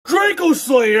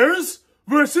Dracoslayers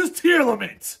versus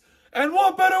Tearlament. And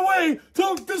what better way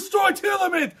to destroy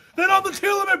Tearlament than on the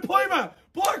Tearlament playmat?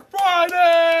 Black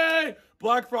Friday!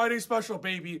 Black Friday special,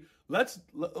 baby.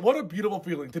 What a beautiful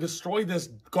feeling to destroy this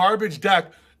garbage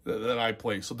deck that I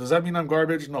play. So does that mean I'm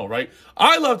garbage? No, right?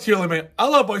 I love Tearlament. I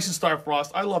love Ice and Star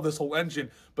Frost. I love this whole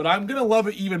engine. But I'm going to love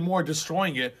it even more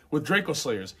destroying it with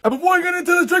Dracoslayers. And before we get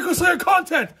into the Dracoslayer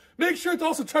content, make sure to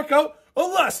also check out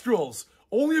Elestrals.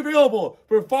 Only available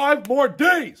for 5 more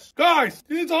days. Guys,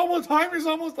 it's almost time. It's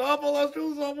almost up.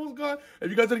 Elestrals is almost gone. If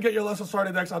you guys didn't get your Elestral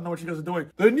started decks, I don't know what you guys are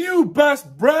doing. The new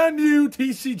brand new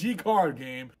TCG card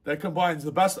game that combines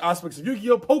the best aspects of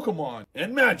Yu-Gi-Oh! Pokemon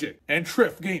and Magic and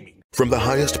Trif Gaming. From the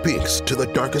highest peaks to the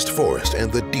darkest forest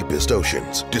and the deepest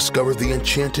oceans, discover the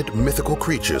enchanted mythical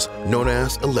creatures known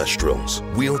as Elestrals.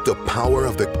 Wield the power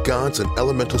of the gods and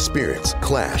elemental spirits.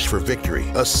 Clash for victory.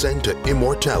 Ascend to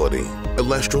immortality.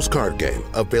 Elestrals card game,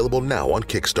 available now on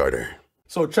Kickstarter.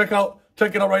 So check it out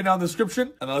right now in the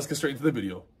description, and then let's get straight into the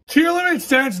video. Tearlament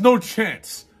stands no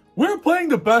chance. We're playing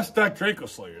the best deck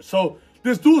Dracoslayer, so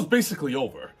this duel is basically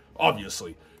over,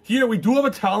 obviously. Here we do have a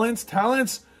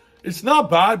Talents. It's not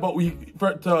bad, but you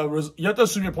have to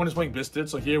assume your opponent's playing Bisted.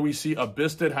 So here we see a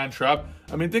Bisted hand trap.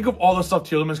 I mean, think of all the stuff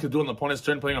Tearlaments could do on the opponent's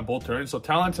turn, playing on both turns. So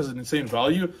Talents has an insane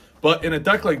value, but in a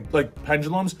deck like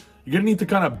Pendulums, you're gonna need to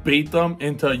kind of bait them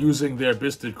into using their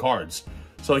Bisted cards.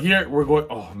 So here we're going.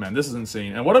 Oh man, this is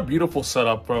insane! And what a beautiful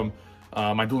setup from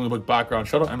my Dueling Book background.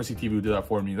 Shout out MSC TV who did that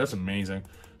for me. That's amazing.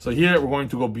 So here we're going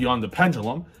to go Beyond the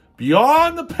Pendulum.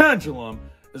 Beyond the Pendulum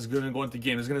is going to go into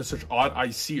game. It's going to search Odd Eye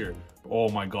Seer. Oh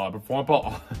my god,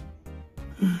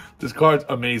 this card's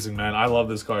amazing, man. I love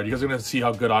this card. You guys are going to see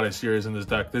how good Odd Eye Seer is in this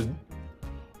deck.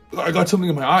 I got something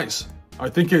in my eyes. I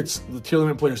think it's the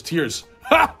Tearlament player's tears.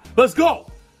 Ha! Let's go!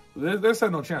 This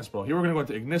had no chance, bro. Here we're going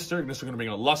to go into Ignister. Ignister going to bring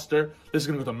a Luster. This is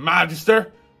going to go to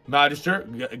Magister.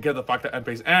 Get the fact that end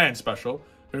phase and special.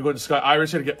 We're going to go into Sky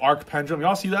Iris here to get Arc Pendulum.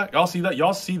 Y'all see that? Y'all see that?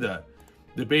 Y'all see that?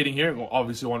 Debating here.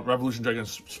 Obviously, want Revolution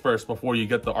Dragons first before you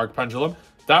get the Arc Pendulum.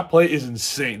 That play is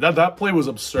insane. That play was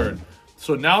absurd.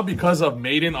 So now, because of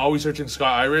Maiden always searching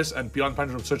Sky Iris and Beyond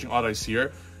Pendulum searching Odd Eye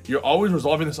Seer, you're always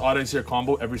resolving this Odd Eye Seer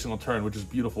combo every single turn, which is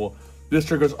beautiful. This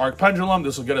triggers Arc Pendulum.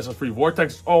 This will get us a free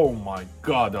Vortex. Oh my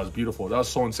god, that was beautiful. That was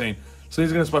so insane. So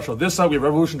he's going to special this out. We have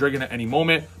Revolution Dragon at any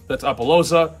moment. That's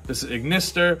Apollousa. This is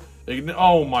Ignister.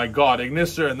 Oh my god,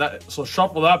 Ignister. And that. So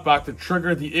shuffle that back to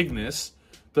trigger the Ignis.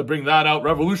 To bring that out.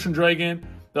 Revolution Dragon.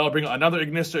 That'll bring another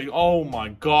Ignister. Oh my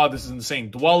god, this is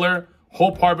insane. Dweller,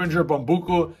 Hope Harbinger,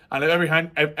 Bambuku. And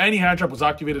if any hand trap was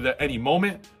activated at any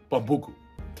moment, Bambuku.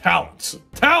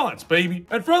 Talents, baby.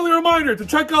 And friendly reminder to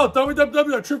check out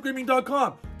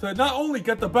www.trifgaming.com to not only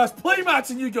get the best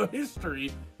playmats in Yu-Gi-Oh!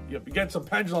 History, you get some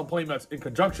Pendulum playmats in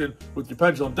conjunction with your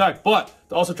Pendulum deck, but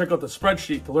to also check out the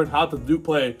spreadsheet to learn how to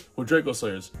play with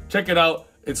Dracoslayers. Check it out.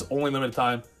 It's only limited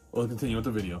time. We'll continue with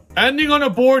the video. Ending on a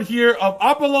board here of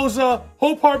Apollousa,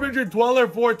 Hope Harbinger, Dweller,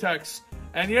 Vortex.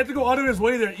 And he had to go out of his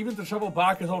way there even to shovel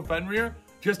back his own Fenrir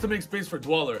just to make space for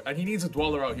Dweller. And he needs a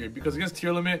Dweller out here because against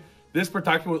Tearlament, this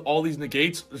protection with all these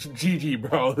negates, GG,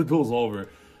 bro. The duel's over.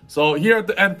 So here at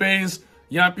the end phase,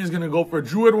 Yampy is going to go for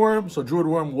Druid Worm. So Druid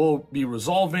Worm will be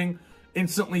resolving.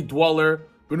 Instantly Dweller.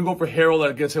 We're going to go for Herald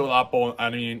that gets hit with Apple. I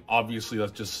mean, obviously,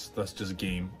 that's just a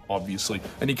game, obviously.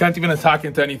 And he can't even attack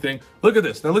into anything. Look at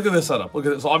this. Now look at this setup. Look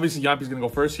at this. So obviously, Yampy's going to go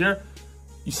first here.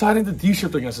 You side into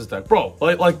D-Shift against this deck. Bro,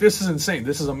 like this is insane.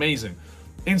 This is amazing.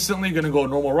 Instantly going to go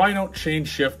normal Rhino, Chain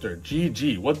Shifter.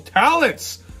 GG. What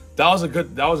talents! That was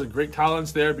a great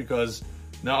talents there because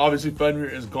now obviously Fenrir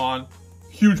is gone.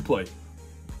 Huge play.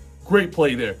 Great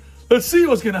play there. Let's see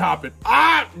what's gonna happen.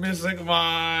 Missing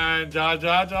Mind.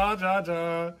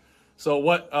 Ja. So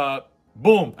what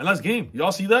boom. And that's game.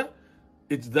 Y'all see that?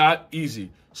 It's that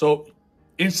easy. So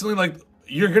instantly, like,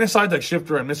 you're gonna side deck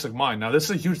Shifter and Mystic Mind. Now this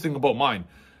is a huge thing about Mind.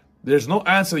 There's no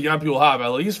answer that Yampy will have,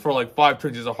 at least for like 5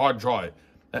 turns. It's a hard draw.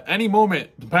 At any moment,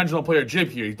 the Pendulum player Jib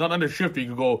here, he's not under Shifter. You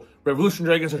can go Revolution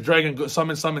Dragons or Dragon,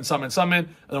 summon. And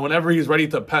then whenever he's ready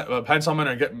to pen summon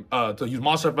or get to use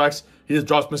monster effects, he just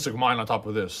drops Mystic Mind on top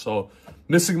of this. So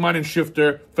Mystic Mind and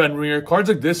Shifter, Fenrir, cards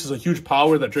like this is a huge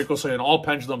power that Dracoslayer and all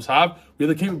Pendulums have. We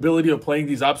have the capability of playing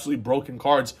these absolutely broken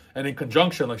cards, and in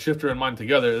conjunction, like Shifter and Mind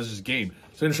together, this is game.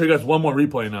 So I'm going to show you guys one more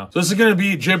replay now. So this is going to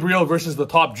be Jibriel versus the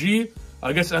top G.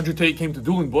 I guess Andrew Tate came to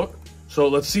Dueling Book. So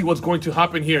let's see what's going to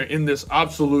happen here in this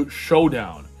absolute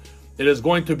showdown. It is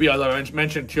going to be, as I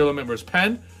mentioned, Tearlament versus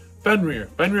Pen. Fenrir.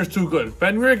 Fenrir's too good.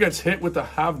 Fenrir gets hit with the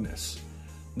Havness.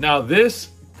 Now this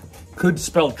could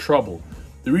spell trouble.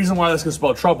 The reason why this could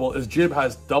spell trouble is Jib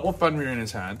has double Fenrir in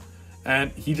his hand,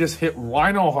 and he just hit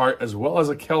Rhino Heart as well as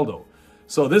a Keldo.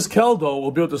 So this Keldo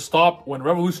will be able to stop when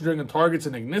Revolution Dragon targets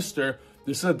an Ignister.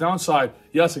 This is a downside.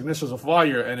 Yes, Ignister's a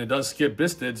flyer, and it does skip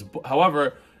Bistids.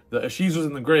 However, the Ishizus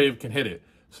in the grave can hit it.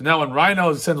 So now when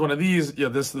Rhino sends one of these, yeah,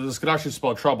 this could actually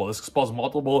spell trouble. This spells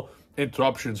multiple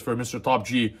interruptions for Mr. Top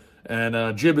G.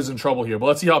 And Jib is in trouble here. But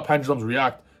let's see how Pendulums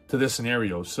react to this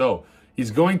scenario. So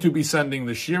he's going to be sending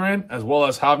the Sheeran as well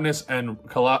as Havnus and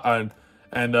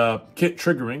Kit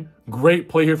triggering. Great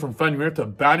play here from Fenrir to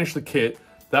banish the Kit.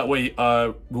 That way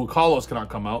Rukalos cannot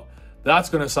come out. That's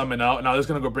going to summon out. Now this is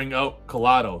going to go bring out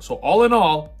Kalado. So all in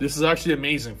all, this is actually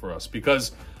amazing for us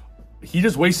because he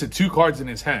just wasted 2 cards in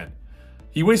his hand.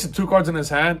 He wasted 2 cards in his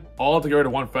hand all to get rid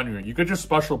of 1 Fenrir. You could just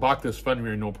special back this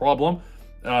Fenrir, no problem.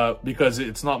 Because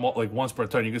it's not like once per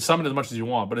turn. You can summon as much as you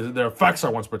want, but their effects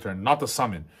are once per turn, not the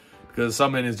summon. Because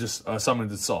summon is just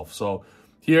summons itself. So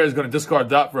here is going to discard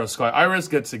that for a Sky Iris.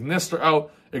 Gets Ignister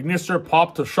out. Ignister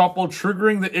popped to shuffle,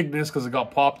 triggering the Ignis because it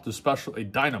got popped to special a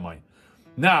Dynamite.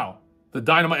 Now, the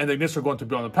Dynamite and the Ignister are going to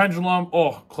be on the Pendulum.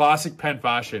 Oh, classic Pen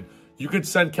fashion. You could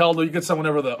send Keldo. You could send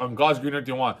whatever the God's Green Earth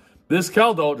you want. This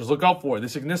Keldo, just look out for it.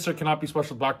 This Ignister cannot be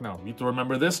special back now. You need to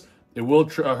remember this. It will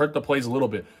hurt the plays a little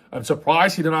bit. I'm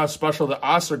surprised he did not special the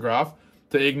Astrograph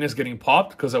to Ignis getting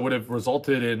popped because that would have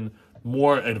resulted in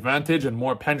more advantage and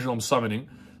more Pendulum summoning.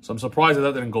 So I'm surprised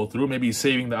that didn't go through. Maybe he's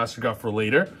saving the Astrograph for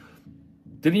later.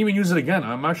 Didn't even use it again.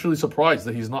 I'm actually surprised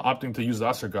that he's not opting to use the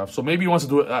Astrograph. So maybe he wants to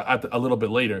do it a little bit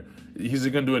later. He's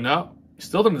going to do it now. He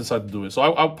still didn't decide to do it. So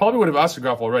I probably would have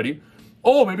Astrograph already.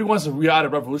 Oh, maybe he wants to re-add a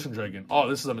Revolution Dragon. Oh,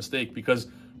 this is a mistake because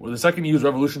the second you use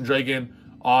Revolution Dragon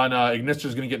on Ignister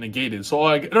is going to get negated. So,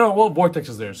 Vortex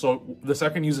is there. So, the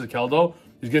second uses Keldo,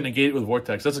 he's getting negated with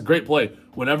Vortex. That's a great play.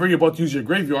 Whenever you're about to use your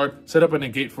graveyard, set up a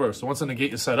negate first. So, once the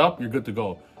negate is set up, you're good to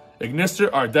go.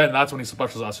 Ignister, then that's when he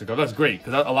specials Astrograph. That's great,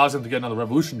 because that allows him to get another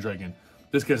Revolution Dragon.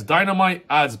 This gets Dynamite,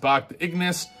 adds back the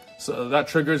Ignis. So, that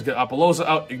triggers, get Apollosa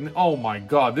out. Oh my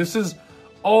god, this is...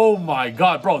 Oh my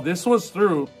god, bro. This was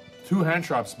through 2 hand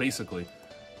traps, basically.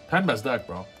 Pen best deck,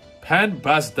 bro. Pen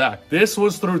best deck. This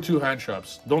was through 2 hand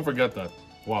traps. Don't forget that.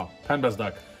 Wow. Pen best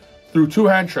deck. Through 2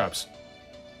 hand traps.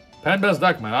 Pen best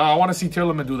deck, man. I want to see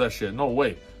Tearlament do that shit. No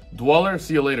way. Dweller,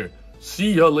 see you later.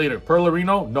 See ya later.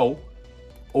 Perlarino, no.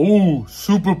 Oh,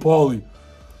 Super Poly.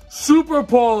 Super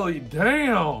Poly.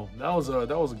 Damn. That was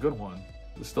a good one.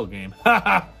 It's still game.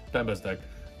 Pen best deck.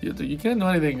 You can't do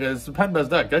anything. It's the pen best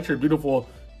deck. Get your beautiful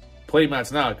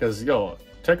playmats now. Because, yo,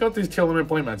 check out these Tearlament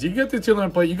playmats. You get the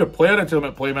Tearlament play. You could play on a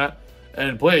Tearlament playmat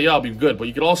and play it. Yeah, it'll be good. But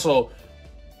you could also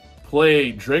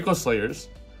play Dracoslayers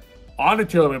on a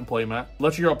Tearlament playmat.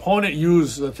 Let your opponent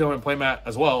use the Tearlament playmat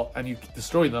as well, and you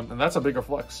destroy them. And that's a bigger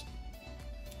flex.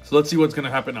 So let's see what's going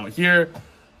to happen out here.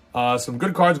 Some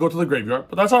good cards go to the graveyard,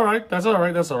 but that's all right. That's all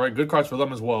right. That's all right. Good cards for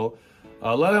them as well.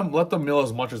 Let them mill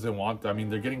as much as they want. I mean,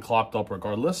 they're getting clopped up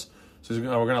regardless. So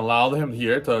we're gonna allow him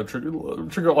here to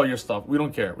trigger all your stuff. We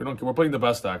don't care. We don't care. We're playing the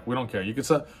best deck. We don't care. You can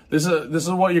say this is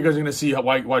what you guys are gonna see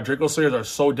why Dracoslayers are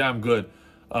so damn good,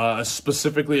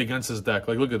 specifically against his deck.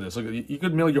 Like look at this. Look, you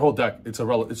could mill your whole deck.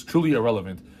 It's truly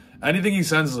irrelevant. Anything he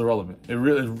sends is irrelevant. It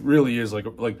really is.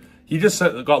 Like he just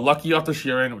got lucky off the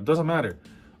Sheeran. It doesn't matter.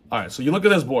 All right. So you look at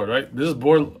this board, right? This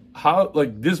board,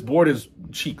 this board is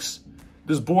cheeks.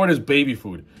 This board is baby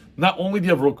food. Not only do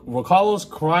you have Rokalos,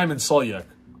 Crime, and Solyak.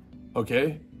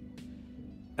 Okay,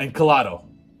 and Kalado.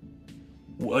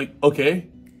 Like, okay,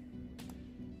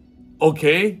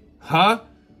 huh?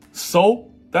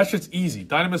 So that shit's easy.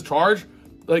 Dynamis Charge,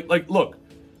 like, look,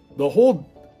 the whole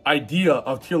idea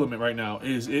of Tearlament right now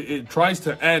is it tries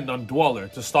to end on Dweller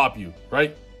to stop you,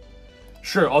 right?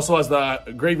 Sure. Also has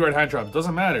the Graveyard Hand Trap.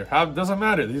 Doesn't matter. Doesn't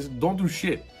matter. These don't do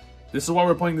shit. This is why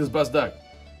we're playing this best deck.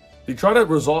 They try to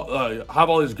have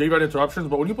all these graveyard interruptions,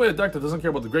 but when you play a deck that doesn't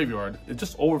care about the graveyard, it's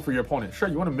just over for your opponent. Sure,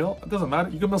 you want to mill? It doesn't matter.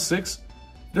 You can mill 6.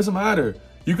 It doesn't matter.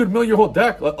 You could mill your whole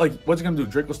deck. Like, what's he going to do?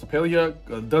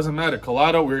 Dracoslayer? Doesn't matter.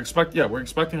 Kalado, we're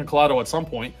expecting a Kalado at some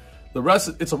point. The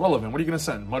rest, it's irrelevant. What are you going to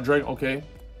send? Mudragon? Okay.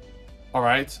 All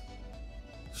right.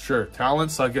 Sure.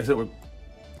 Talents, I guess it would...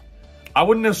 I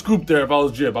wouldn't have scooped there if I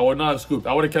was Jib. I would not have scooped.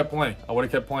 I would have kept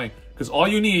playing. Because all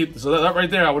you need... So that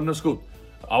right there, I wouldn't have scooped.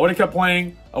 I would have kept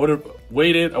playing. I would have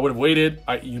waited.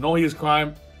 You know he is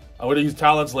Crime. I would have used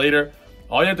Talents later.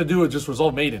 All you have to do is just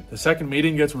resolve Maiden. The second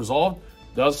Maiden gets resolved,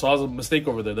 that's a mistake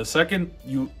over there. The second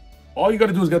all you got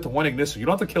to do is get to 1 Ignister. You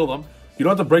don't have to kill them. You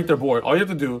don't have to break their board. All you have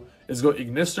to do is go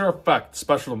Ignister effect,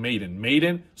 special Maiden.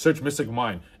 Maiden, search Mystic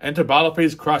Mine. Enter battle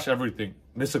phase, crash everything.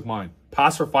 Mystic Mine.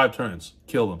 Pass for 5 turns.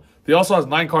 Kill them. He also has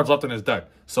 9 cards left in his deck.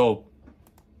 So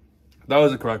that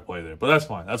was a correct play there. But that's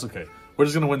fine. That's okay. We're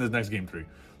just going to win this next game 3.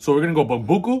 So we're going to go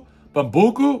Bambuku.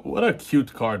 Bambuku, what a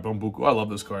cute card, Bambuku. I love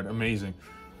this card. Amazing.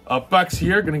 Effects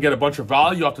here, gonna get a bunch of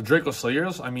value off the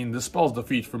Dracoslayers. I mean, this spells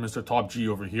defeat for Mr. Top G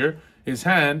over here. His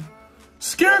hand,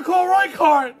 Scareclaw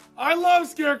Rykart! I love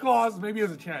Scareclaws! Maybe he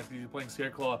has a chance. He's playing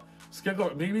Scareclaw.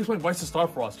 Maybe he's playing Vice of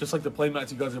Starfrost, just like the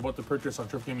playmats you guys are about to purchase on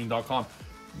trifgaming.com.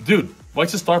 Dude,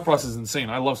 Vice of Starfrost is insane.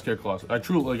 I love Scareclaws. I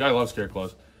love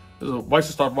Scareclaws. Vice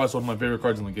of Starfrost is one of my favorite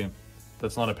cards in the game.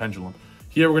 That's not a pendulum.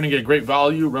 Here we're gonna get great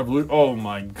value. Revolution. Oh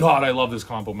my god, I love this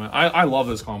combo, man. I love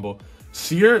this combo.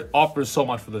 Seer offers so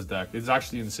much for this deck. It's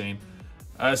actually insane.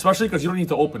 Especially because you don't need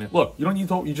to open it. Look, you don't need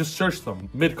to, you just search them.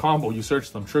 Mid-combo, you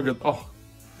search them. Trigger, oh.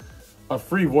 A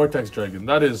free Vortex Dragon.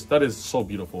 That is so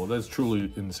beautiful. That is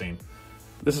truly insane.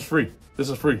 This is free. This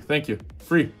is free. Thank you.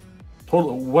 Free.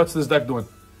 Total. What's this deck doing?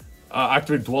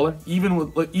 Activate Dweller.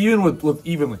 Even with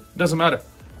evenly. It doesn't matter.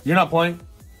 You're not playing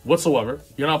whatsoever.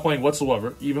 You're not playing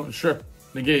whatsoever. Even, sure.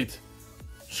 Negate.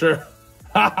 Sure.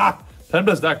 Haha. 10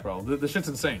 best deck, bro. This shit's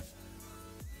insane.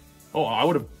 Oh, I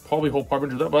would have probably hoped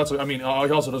Harbinger that, but that's, I mean, he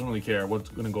also doesn't really care what's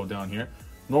going to go down here.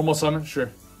 Normal summon, sure.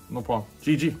 No problem.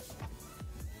 GG.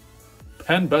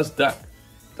 10 best deck.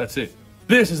 That's it.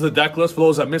 This is the deck list for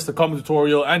those that missed the comment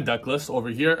tutorial and deck list over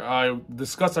here. I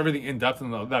discussed everything in depth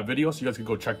in that video, so you guys can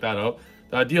go check that out.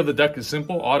 The idea of the deck is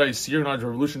simple. Odd Eye Seer, Nodge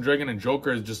Revolution Dragon, and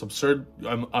Joker is just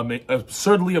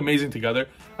absurdly amazing together.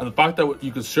 And the fact that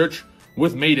you could search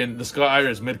with Maiden, the Sky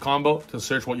is mid-combo to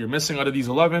search what you're missing out of these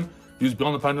 11. Use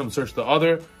Beyond the Pendulum, search the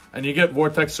other, and you get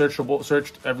Vortex searched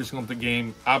every single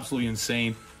game. Absolutely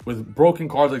insane. With broken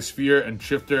cards like Sphere and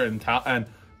Shifter and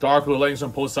Dark Blue Lightning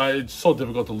Storm post side, it's so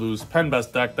difficult to lose. 10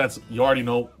 best deck, you already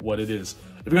know what it is.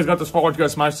 If you guys got this far, why don't you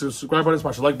guys smash the subscribe button,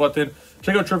 smash the like button.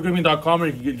 Check out trifgaming.com where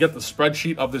you can get the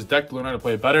spreadsheet of this deck to learn how to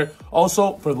play it better.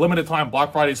 Also, for a limited time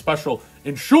Black Friday special,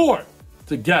 ensure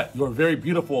to get your very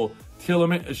beautiful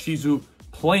Tearlament Ishizu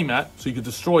playmat so you can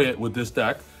destroy it with this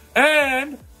deck.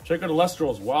 And check out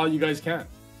Elestrals while you guys can.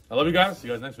 I love you guys. See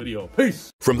you guys next video.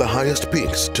 Peace. From the highest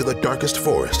peaks to the darkest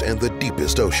forest and the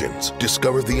deepest oceans,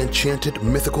 discover the enchanted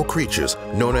mythical creatures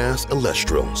known as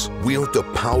Elestrals. Wield the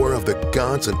power of the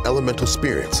gods and elemental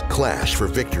spirits. Clash for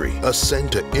victory.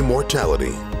 Ascend to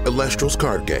immortality. Elestrals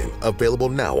card game, available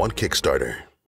now on Kickstarter.